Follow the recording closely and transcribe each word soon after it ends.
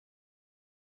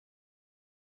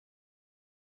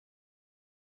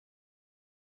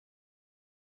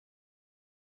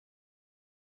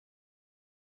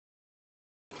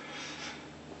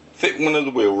fit one of the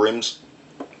wheel rims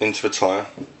into the tyre,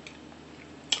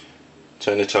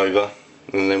 turn it over,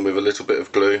 and then with a little bit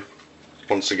of glue,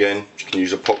 once again you can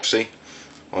use epoxy,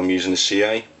 I'm using a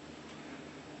CA,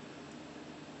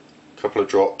 a couple of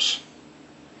drops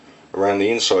around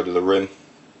the inside of the rim,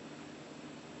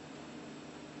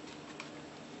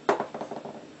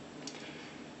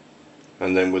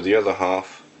 and then with the other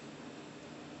half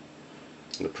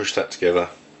I'm going to push that together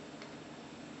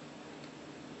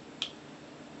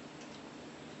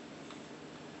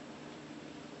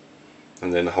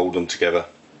and then hold them together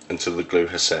until the glue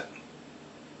has set.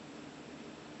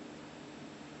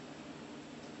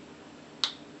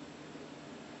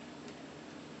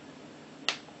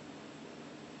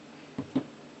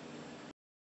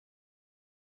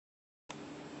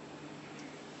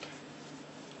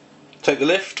 Take the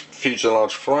lift,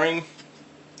 fuselage frame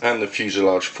and the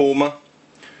fuselage former,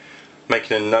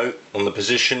 making a note on the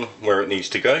position where it needs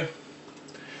to go.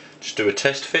 Just do a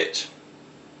test fit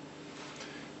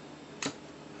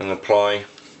and apply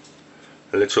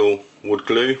a little wood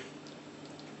glue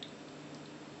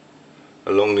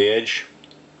along the edge,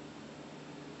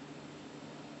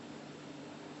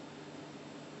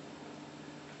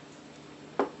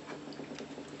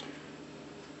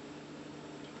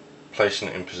 placing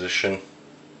it in position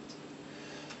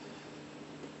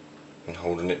and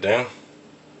holding it down,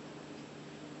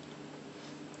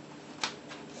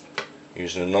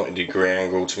 using a 90-degree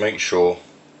angle to make sure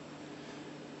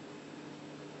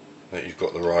that you've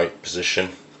got the right position.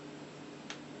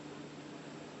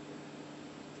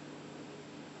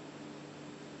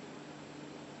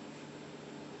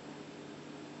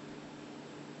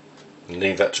 And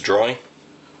leave that to dry.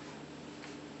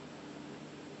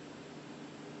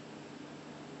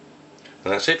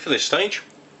 And that's it for this stage.